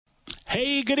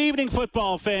Hey, good evening,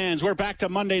 football fans. We're back to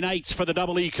Monday nights for the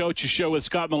Double E Coaches Show with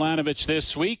Scott Milanovich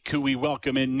this week, who we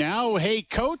welcome in now. Hey,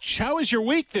 Coach, how was your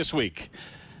week this week?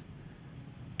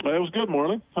 It was good,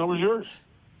 Morning. How was yours?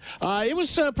 It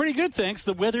was pretty good, thanks.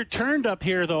 The weather turned up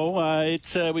here, though. We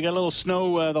got a little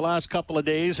snow the last couple of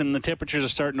days, and the temperatures are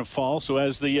starting to fall. So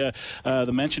as the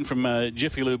mention from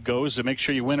Jiffy Lube goes, make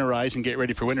sure you winterize and get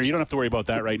ready for winter. You don't have to worry about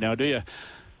that right now, do you?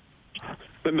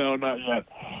 No, not yet.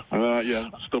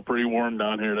 It's still pretty warm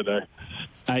down here today.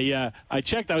 I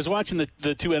checked. I was watching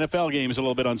the two NFL games a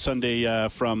little bit on Sunday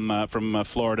from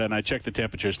Florida, and I checked the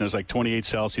temperatures, and it was like 28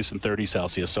 Celsius and 30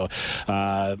 Celsius. So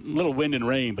a little wind and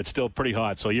rain, but still pretty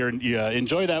hot. So you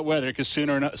enjoy that weather, because soon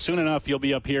enough you'll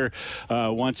be up here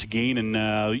once again,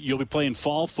 and you'll be playing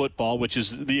fall football, which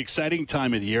is the exciting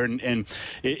time of the year. And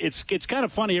it's kind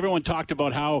of funny. Everyone talked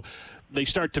about how they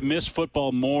start to miss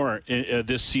football more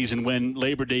this season when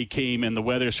Labor Day came and the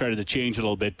weather started to change a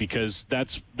little bit, because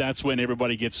that's when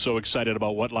everybody gets so excited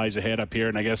about what lies ahead up here.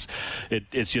 And I guess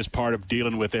it's just part of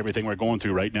dealing with everything we're going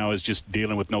through right now, is just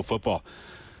dealing with no football.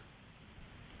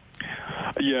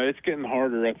 Yeah, it's getting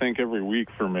harder, I think, every week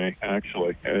for me,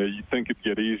 actually. You think it'd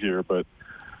get easier, but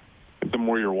the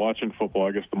more you're watching football,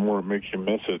 I guess the more it makes you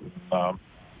miss it.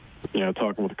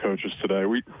 Talking with the coaches today,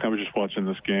 I was just watching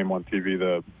this game on TV,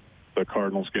 the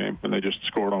Cardinals game, and they just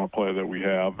scored on a play that we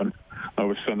have, and I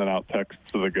was sending out texts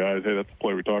to the guys, hey, that's the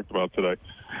play we talked about today.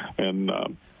 And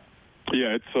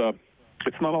it's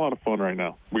not a lot of fun right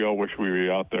now. We all wish we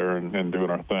were out there and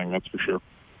doing our thing, that's for sure.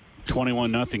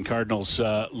 21-0 Cardinals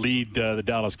lead the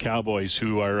Dallas Cowboys,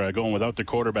 who are going without their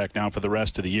quarterback now for the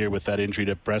rest of the year with that injury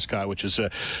to Prescott, which was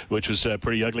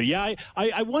pretty ugly. Yeah,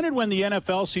 I wondered when the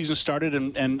NFL season started,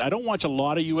 and I don't watch a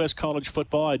lot of U.S. college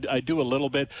football. I do a little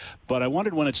bit, but I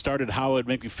wondered when it started how it would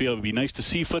make me feel. It would be nice to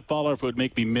see football, or if it would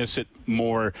make me miss it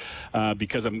more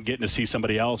because I'm getting to see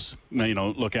somebody else,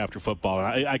 look after football.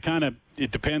 And it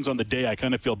depends on the day. I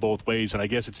kind of feel both ways, and I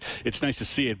guess it's nice to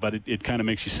see it, but it kind of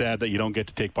makes you sad that you don't get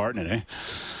to take part in it, eh?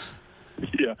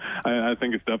 Yeah, I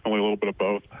think it's definitely a little bit of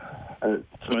both.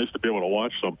 It's nice to be able to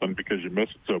watch something because you miss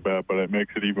it so bad, but it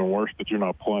makes it even worse that you're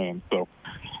not playing. So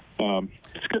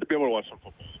it's good to be able to watch some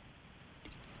football.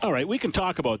 All right, we can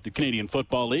talk about the Canadian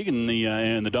Football League and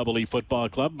the Double E Football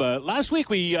Club. Last week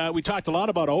we talked a lot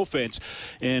about offense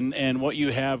and what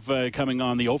you have coming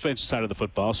on the offensive side of the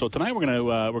football. So tonight we're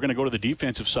gonna go to the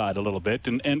defensive side a little bit.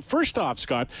 And first off,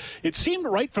 Scott, it seemed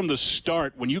right from the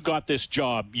start when you got this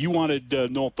job, you wanted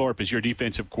Noel Thorpe as your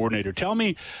defensive coordinator. Tell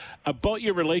me about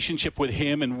your relationship with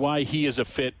him and why he is a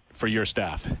fit for your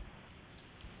staff.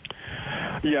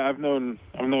 Yeah, I've known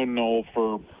Noel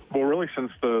for. Well, really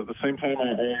since the same time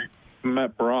I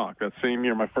met Brock, that same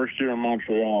year, my first year in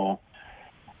Montreal,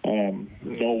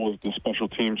 Noel was the special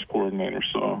teams coordinator,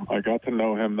 so I got to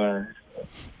know him there.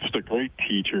 Just a great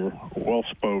teacher,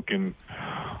 well-spoken.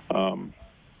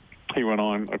 He went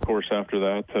on, of course, after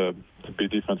that to be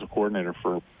defensive coordinator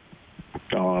for,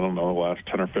 I don't know, the last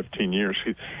 10 or 15 years.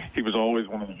 He was always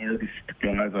one of the hardest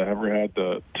guys I ever had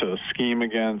to scheme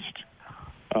against.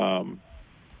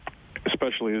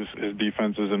 Especially his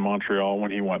defenses in Montreal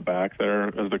when he went back there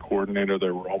as the coordinator.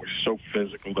 They were always so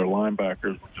physical. Their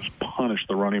linebackers would just punish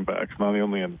the running backs, not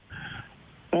only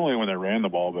when they ran the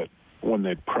ball, but when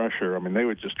they'd pressure. I mean, they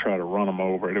would just try to run them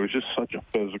over. And it was just such a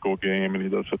physical game, and he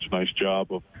does such a nice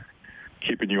job of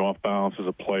keeping you off balance as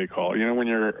a play call. When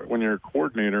you're a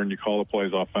coordinator and you call the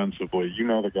plays offensively, you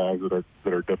know the guys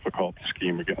that are difficult to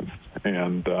scheme against.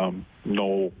 And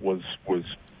Noel was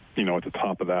at the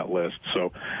top of that list.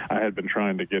 So I had been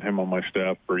trying to get him on my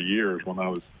staff for years when I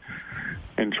was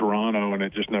in Toronto, and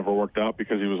it just never worked out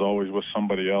because he was always with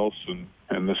somebody else,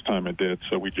 and this time it did,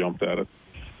 so we jumped at it.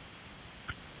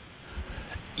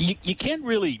 You can't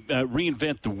really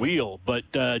reinvent the wheel,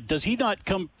 but does he not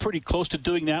come pretty close to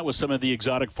doing that with some of the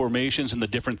exotic formations and the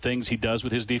different things he does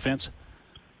with his defense?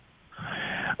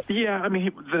 Yeah, I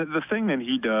mean, the thing that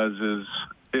he does is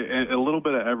a little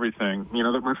bit of everything.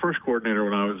 My first coordinator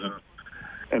when I was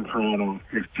in Toronto,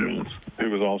 Chris Jones, who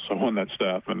was also on that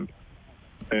staff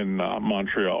in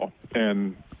Montreal.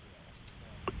 And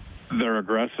they're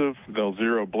aggressive. They'll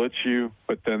zero blitz you,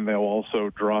 but then they'll also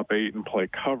drop 8 and play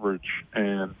coverage.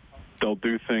 And they'll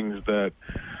do things that,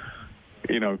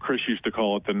 Chris used to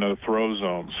call it the no-throw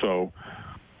zone. So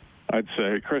I'd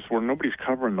say, Chris, nobody's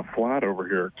covering the flat over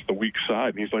here. It's the weak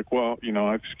side. And he's like, well,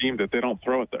 I've schemed it. They don't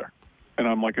throw it there. And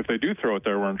I'm like, if they do throw it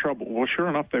there, we're in trouble. Well, sure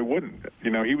enough, they wouldn't.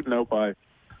 He would know by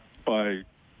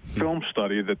film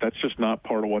study that that's just not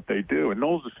part of what they do. And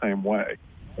Noel's the same way,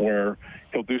 where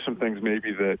he'll do some things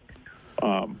maybe that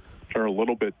are a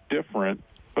little bit different,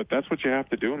 but that's what you have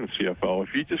to do in the CFL.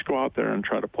 If you just go out there and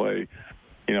try to play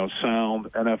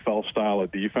sound NFL style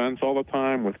of defense all the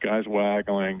time with guys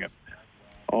waggling and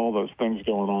all those things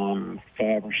going on,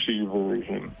 5 receivers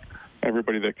and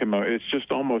everybody that can out. It's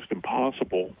just almost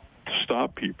impossible to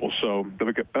stop people. So the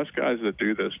best guys that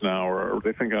do this now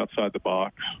they think outside the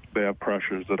box. They have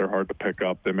pressures that are hard to pick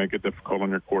up. They make it difficult on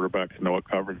your quarterback to know what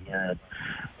coverage they're in.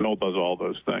 Noel does all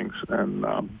those things, and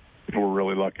we're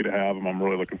really lucky to have him. I'm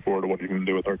really looking forward to what he can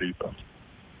do with our defense.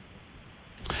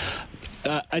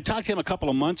 I talked to him a couple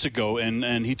of months ago,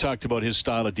 and he talked about his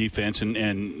style of defense,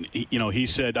 and he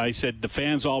said, I said, the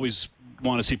fans always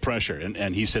want to see pressure,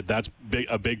 and he said that's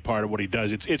a big part of what he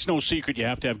does. It's no secret you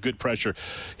have to have good pressure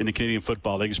in the Canadian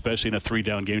Football League, especially in a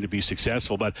 3-down game to be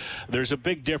successful, but there's a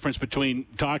big difference between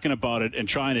talking about it and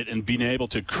trying it and being able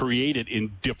to create it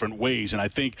in different ways. And I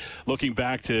think looking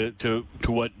back to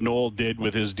what Noel did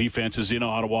with his defenses in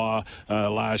Ottawa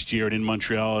last year and in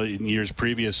Montreal in years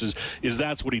previous is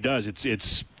that's what he does.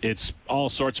 It's all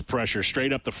sorts of pressure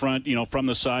straight up the front, from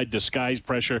the side, disguised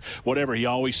pressure, whatever. He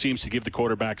always seems to give the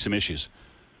quarterback some issues.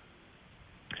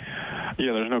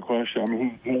 Yeah, there's no question. I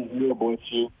mean, he'll blitz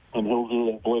you, and he'll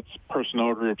do blitz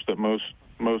personnel groups that most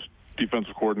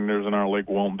defensive coordinators in our league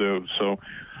won't do. So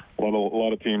a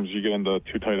lot of teams, you get into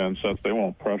 2 tight end sets, they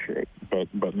won't pressure it,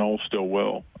 but Noel still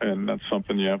will, and that's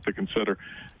something you have to consider.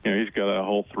 He's got a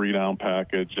whole 3-down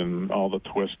package and all the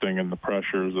twisting and the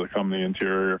pressures that come in the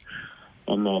interior.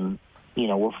 And then,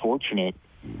 we're fortunate,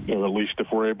 or at least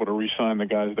if we're able to re-sign the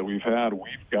guys that we've had,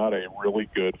 we've got a really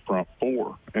good front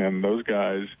 4. And those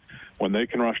guys, when they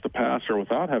can rush the passer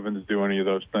without having to do any of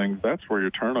those things, that's where your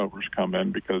turnovers come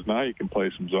in, because now you can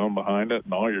play some zone behind it,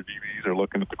 and all your DBs are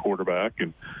looking at the quarterback,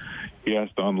 and he has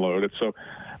to unload it. So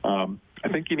I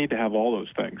think you need to have all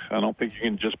those things. I don't think you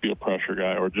can just be a pressure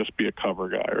guy or just be a cover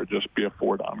guy or just be a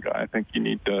 4-down guy. I think you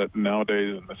need to,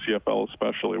 nowadays in the CFL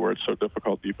especially, where it's so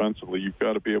difficult defensively, you've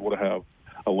got to be able to have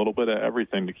a little bit of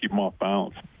everything to keep them off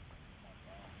balance.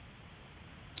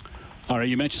 All right,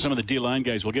 you mentioned some of the D-line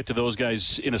guys. We'll get to those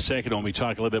guys in a second when we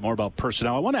talk a little bit more about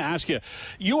personnel. I want to ask you,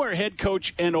 you are head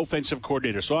coach and offensive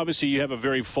coordinator, so obviously you have a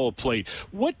very full plate.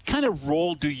 What kind of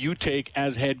role do you take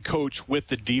as head coach with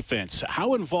the defense?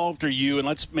 How involved are you, and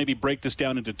let's maybe break this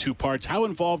down into 2 parts, how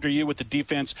involved are you with the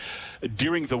defense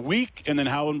during the week, and then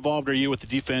how involved are you with the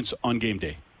defense on game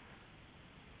day?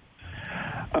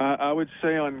 I would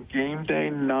say on game day,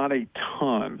 not a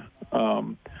ton.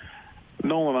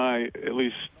 Noel and I, at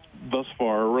least thus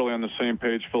far, are really on the same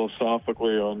page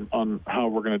philosophically on how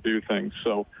we're going to do things.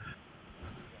 So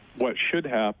what should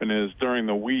happen is during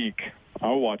the week,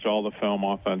 I'll watch all the film,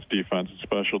 offense, defense, and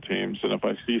special teams, and if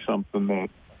I see something that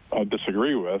I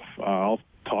disagree with, I'll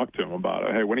talk to him about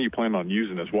it. Hey, when are you planning on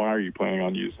using this? Why are you planning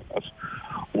on using this?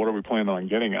 What are we planning on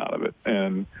getting out of it?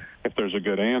 And if there's a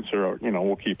good answer,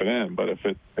 we'll keep it in. But if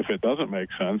it doesn't make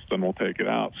sense, then we'll take it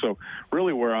out. So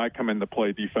really where I come into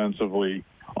play defensively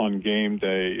on game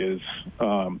day is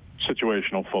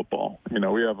situational football.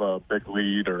 We have a big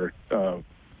lead or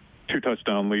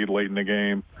 2-touchdown lead late in the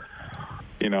game.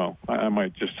 I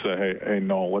might just say, hey,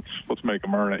 no, let's make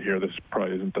them earn it here. This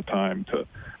probably isn't the time to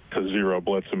zero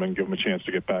blitz them and give them a chance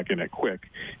to get back in it quick.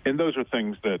 And those are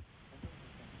things that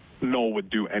Noel would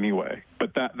do anyway.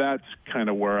 But that's kind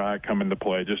of where I come into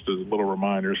play, just as little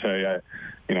reminders. Hey, I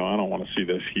don't want to see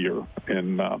this here.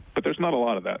 And but there's not a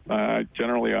lot of that.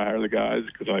 Generally, I hire the guys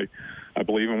because I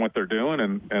believe in what they're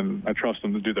doing, and I trust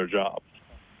them to do their job.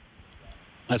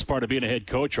 That's part of being a head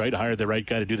coach, right? Hire the right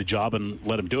guy to do the job and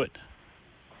let him do it.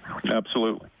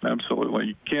 Absolutely.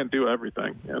 You can't do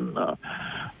everything, and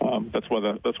that's why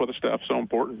the staff's so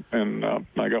important. And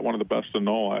I got one of the best to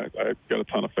know. I got a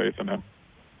ton of faith in him.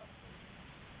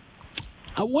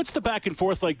 What's the back and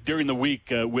forth like during the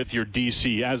week with your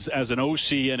DC as an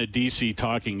OC and a DC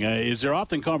talking? Is there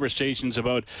often conversations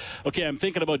about, okay, I'm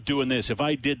thinking about doing this. If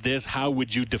I did this, how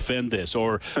would you defend this?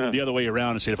 Or the other way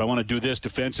around and say, if I want to do this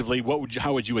defensively,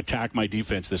 how would you attack my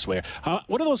defense this way?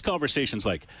 What are those conversations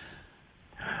like?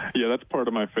 Yeah, that's part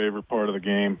of my favorite part of the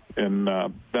game, and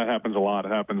that happens a lot.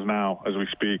 It happens now as we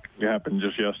speak. It happened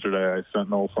just yesterday. I sent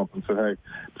Noel something and said, hey,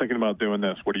 thinking about doing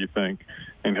this. What do you think?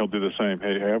 And he'll do the same.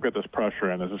 Hey, I've got this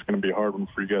pressure in. Is this going to be a hard one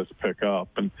for you guys to pick up?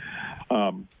 And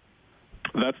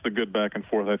that's the good back and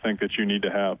forth I think that you need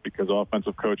to have, because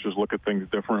offensive coaches look at things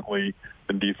differently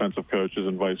than defensive coaches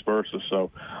and vice versa. So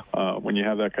when you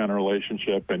have that kind of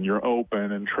relationship and you're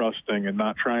open and trusting and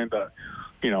not trying to,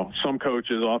 some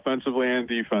coaches offensively and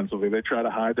defensively, they try to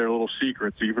hide their little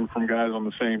secrets even from guys on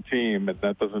the same team, and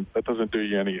that doesn't do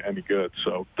you any good.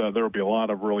 So there will be a lot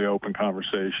of really open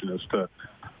conversation as to,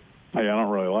 hey, I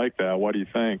don't really like that. What do you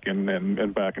think?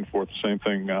 And back and forth. The same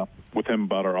thing with him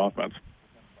about our offense.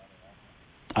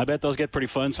 I bet those get pretty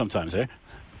fun sometimes, eh?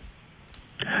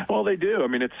 Well, they do. I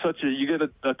mean, it's you get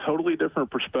a totally different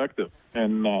perspective.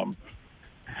 And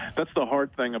that's the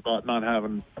hard thing about not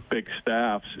having big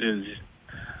staffs is,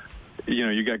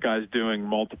 you got guys doing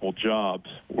multiple jobs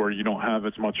where you don't have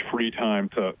as much free time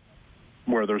to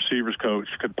where the receivers coach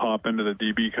could pop into the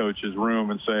DB coach's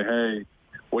room and say, hey,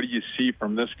 what do you see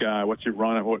from this guy? What's he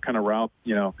running? What kind of route,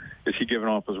 is he giving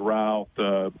off his route?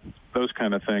 Those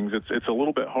kind of things. It's a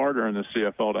little bit harder in the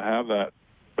CFL to have that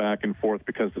back and forth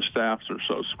because the staffs are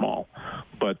so small.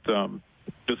 But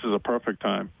this is a perfect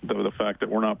time, the fact that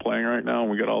we're not playing right now and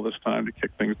we got all this time to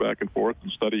kick things back and forth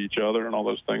and study each other and all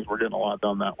those things. We're getting a lot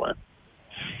done that way.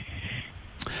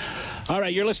 All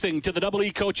right, you're listening to the Double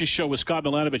E Coaches Show with Scott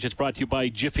Milanovich. It's brought to you by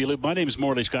Jiffy Lube. My name is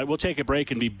Morley Scott. We'll take a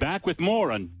break and be back with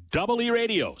more on Double E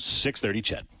Radio, 630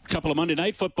 CHED. A couple of Monday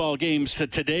night football games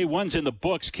today. One's in the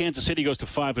books. Kansas City goes to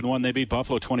 5-1. They beat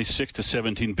Buffalo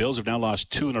 26-17. Bills have now lost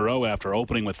 2 in a row after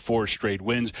opening with 4 straight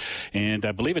wins. And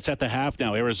I believe it's at the half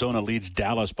now. Arizona leads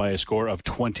Dallas by a score of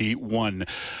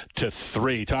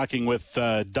 21-3. Talking with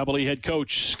Double E head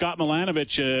coach Scott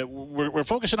Milanovich. We're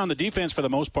focusing on the defense for the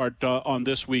most part on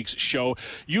this week's show.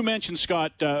 You mentioned,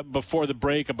 Scott, before the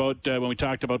break about when we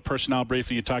talked about personnel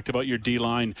briefly, you talked about your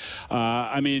D-line.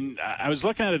 I was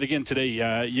looking at it again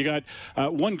today. You got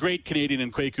one great Canadian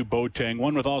in Kwaku Boateng,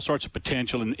 one with all sorts of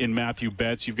potential in Matthew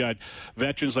Betts. You've got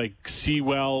veterans like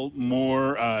Sewell,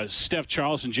 Moore, Steph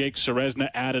Charles, and Jake Ceresna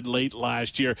added late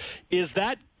last year. Is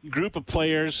that group of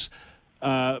players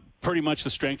pretty much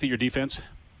the strength of your defense?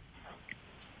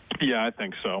 Yeah, I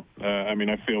think so. I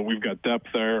feel we've got depth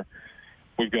there.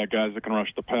 We've got guys that can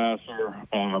rush the passer.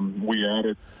 We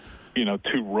added, 2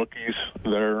 rookies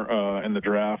there in the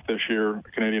draft this year,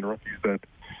 Canadian rookies that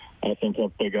I think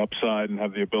have big upside and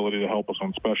have the ability to help us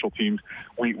on special teams.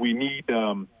 We need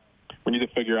to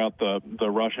figure out the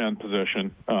rush end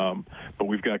position, but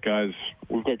we've got guys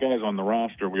on the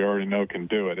roster we already know can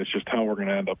do it. It's just how we're going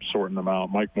to end up sorting them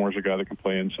out. Mike Moore's a guy that can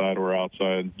play inside or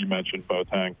outside. You mentioned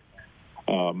Boateng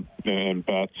and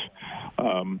Betts.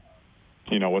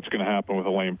 What's going to happen with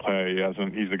Elaine Pay?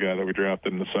 He's the guy that we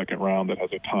drafted in the second round that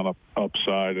has a ton of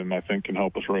upside and I think can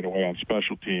help us right away on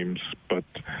special teams. But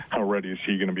how ready is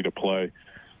he going to be to play?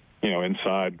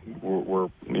 Inside, we're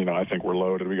I think we're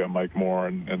loaded. We got Mike Moore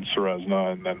and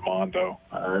Ceresna and then Mondo.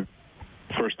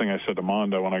 First thing I said to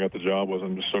Mondo when I got the job was,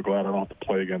 I'm just so glad I don't have to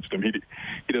play against him. He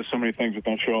does so many things that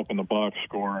don't show up in the box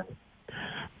score and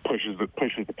pushes the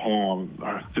palm,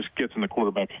 just gets in the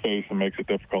quarterback's face and makes it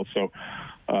difficult. So.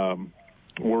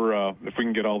 If we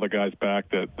can get all the guys back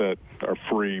that are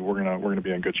free, we're gonna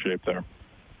be in good shape there.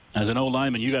 As an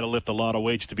O-lineman, you got to lift a lot of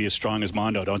weights to be as strong as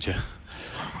Mondo, don't you?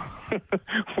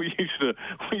 we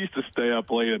used to stay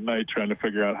up late at night trying to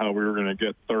figure out how we were going to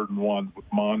get 3rd and 1 with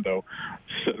Mondo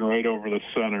sitting right over the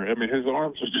center. His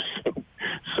arms are just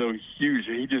so huge.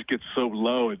 He just gets so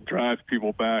low and drives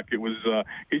people back. It was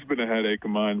he's been a headache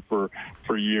of mine for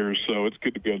years, so it's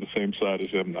good to be on the same side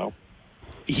as him now.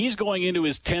 He's going into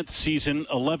his 10th season,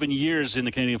 11 years in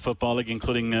the Canadian Football League,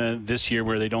 including this year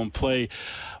where they don't play.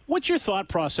 What's your thought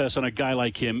process on a guy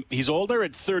like him? He's older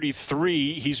at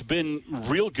 33. He's been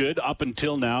real good up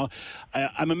until now.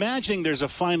 I'm imagining there's a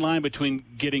fine line between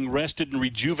getting rested and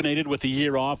rejuvenated with a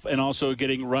year off and also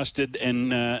getting rusted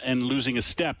and losing a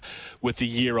step with the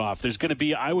year off. There's going to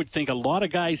be, I would think, a lot of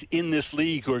guys in this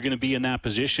league who are going to be in that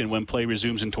position when play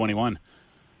resumes in 21.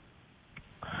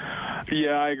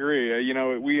 Yeah, I agree.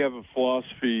 We have a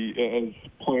philosophy as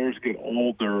players get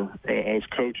older, as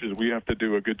coaches, we have to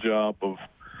do a good job of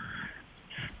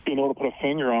being able to put a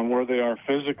finger on where they are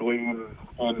physically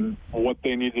and what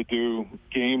they need to do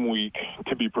game week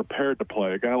to be prepared to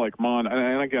play. A guy like Mondo,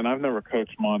 and again, I've never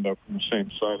coached Mondo from the same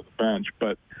side of the bench,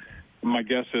 but my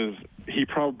guess is he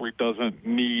probably doesn't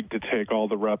need to take all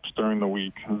the reps during the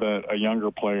week that a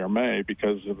younger player may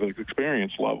because of his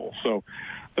experience level. So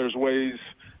there's ways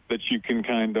that you can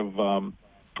kind of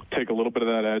take a little bit of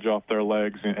that edge off their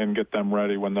legs and get them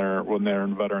ready when they're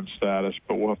in veteran status.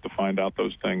 But we'll have to find out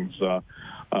those things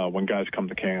when guys come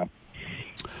to camp.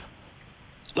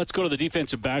 Let's go to the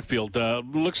defensive backfield.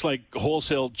 Looks like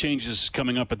wholesale changes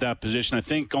coming up at that position. I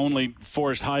think only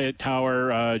Forrest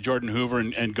Hightower, Jordan Hoover,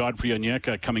 and Godfrey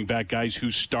Onyeka coming back, guys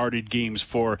who started games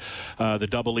for the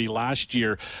Double E last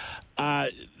year.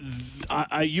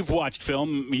 You've watched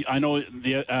film. I know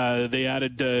they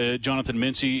added Jonathan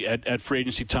Mincy at free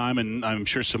agency time, and I'm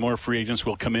sure some more free agents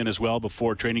will come in as well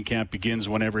before training camp begins,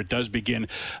 whenever it does begin.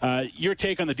 Your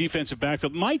take on the defensive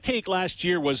backfield. My take last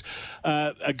year was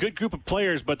a good group of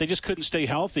players, but they just couldn't stay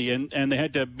healthy, and they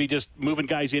had to be just moving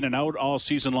guys in and out all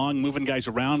season long, moving guys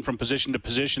around from position to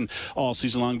position all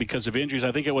season long because of injuries.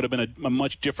 I think it would have been a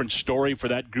much different story for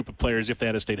that group of players if they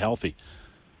had stayed healthy.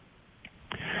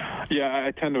 Yeah,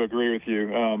 I tend to agree with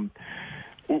you.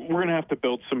 We're going to have to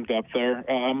build some depth there.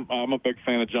 I'm a big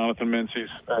fan of Jonathan Mincy's.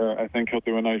 I think he'll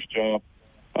do a nice job.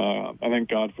 I think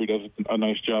Godfrey does a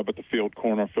nice job at the field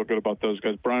corner. I feel good about those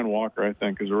guys. Brian Walker, I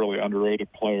think, is a really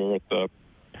underrated player at the.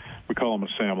 We call him a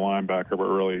Sam linebacker, but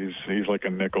really he's like a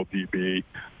nickel DB.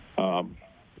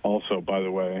 Also, by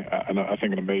the way, I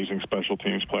think an amazing special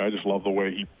teams player. I just love the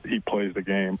way he plays the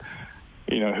game.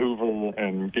 You know, Hoover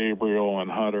and Gabriel and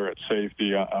Hutter at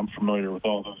safety. I'm familiar with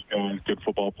all those guys, good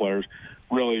football players.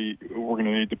 Really, we're going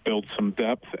to need to build some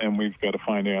depth, and we've got to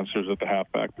find answers at the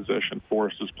halfback position.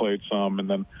 Forrest has played some, and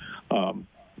then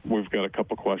we've got a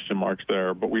couple question marks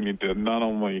there. But we need to not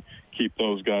only keep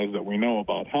those guys that we know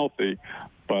about healthy,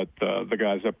 but the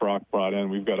guys that Brock brought in,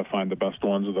 we've got to find the best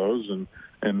ones of those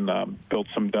and build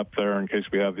some depth there in case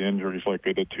we have the injuries like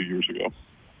they did 2 years ago.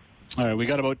 All right, we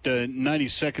got about 90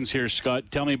 seconds here,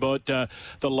 Scott. Tell me about the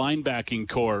linebacking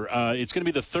core. It's going to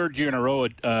be the third year in a row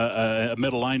a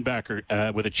middle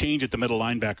linebacker with a change at the middle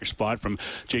linebacker spot from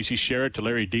J.C. Sherritt to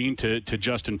Larry Dean to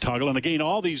Justin Tuggle. And again,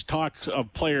 all these talks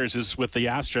of players is with the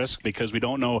asterisk because we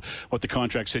don't know what the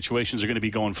contract situations are going to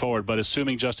be going forward. But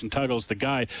assuming Justin Tuggle's the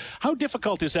guy, how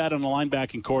difficult is that on the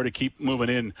linebacking core to keep moving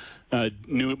in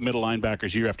new middle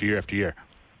linebackers year after year after year?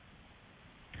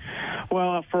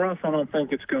 Well, for us, I don't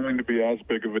think it's going to be as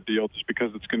big of a deal just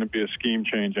because it's going to be a scheme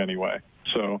change anyway.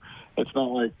 So it's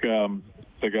not like the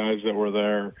guys that were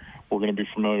there were going to be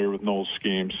familiar with Noel's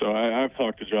scheme. So I've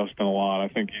talked to Justin a lot. I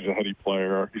think he's a heady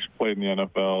player. He's played in the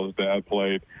NFL. His dad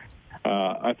played.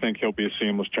 I think he'll be a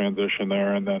seamless transition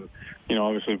there. And then, you know,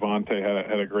 obviously Vontae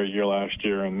had a great year last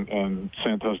year. And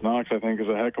Santos Knox, I think, is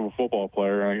a heck of a football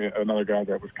player, another guy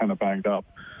that was kind of banged up.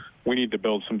 We need to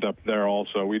build some depth there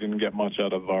also. We didn't get much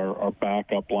out of our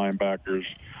backup linebackers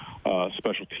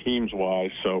special teams wise.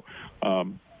 So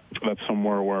that's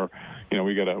somewhere where, you know,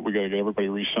 we gotta get everybody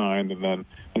re-signed and then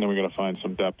we gotta find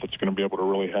some depth that's going to be able to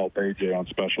really help AJ on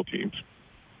special teams.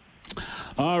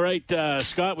 All right,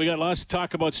 Scott, we got lots to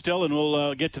talk about still, and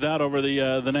we'll get to that over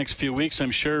the next few weeks.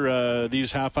 I'm sure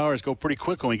these half hours go pretty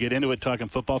quick when we get into it talking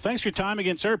football. Thanks for your time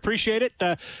again, sir. Appreciate it.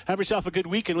 Have yourself a good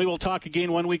week, and we will talk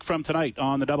again 1 week from tonight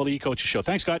on the Double E Coaches Show.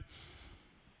 Thanks, Scott.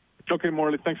 Okay,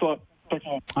 Morley. Thanks a lot.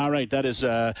 All right, that is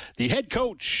the head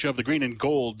coach of the Green and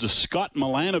Gold, Scott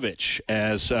Milanovich,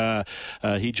 as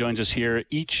he joins us here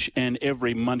each and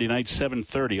every Monday night,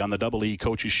 7:30 on the Double E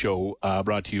Coaches Show,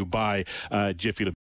 brought to you by Jiffy Lube.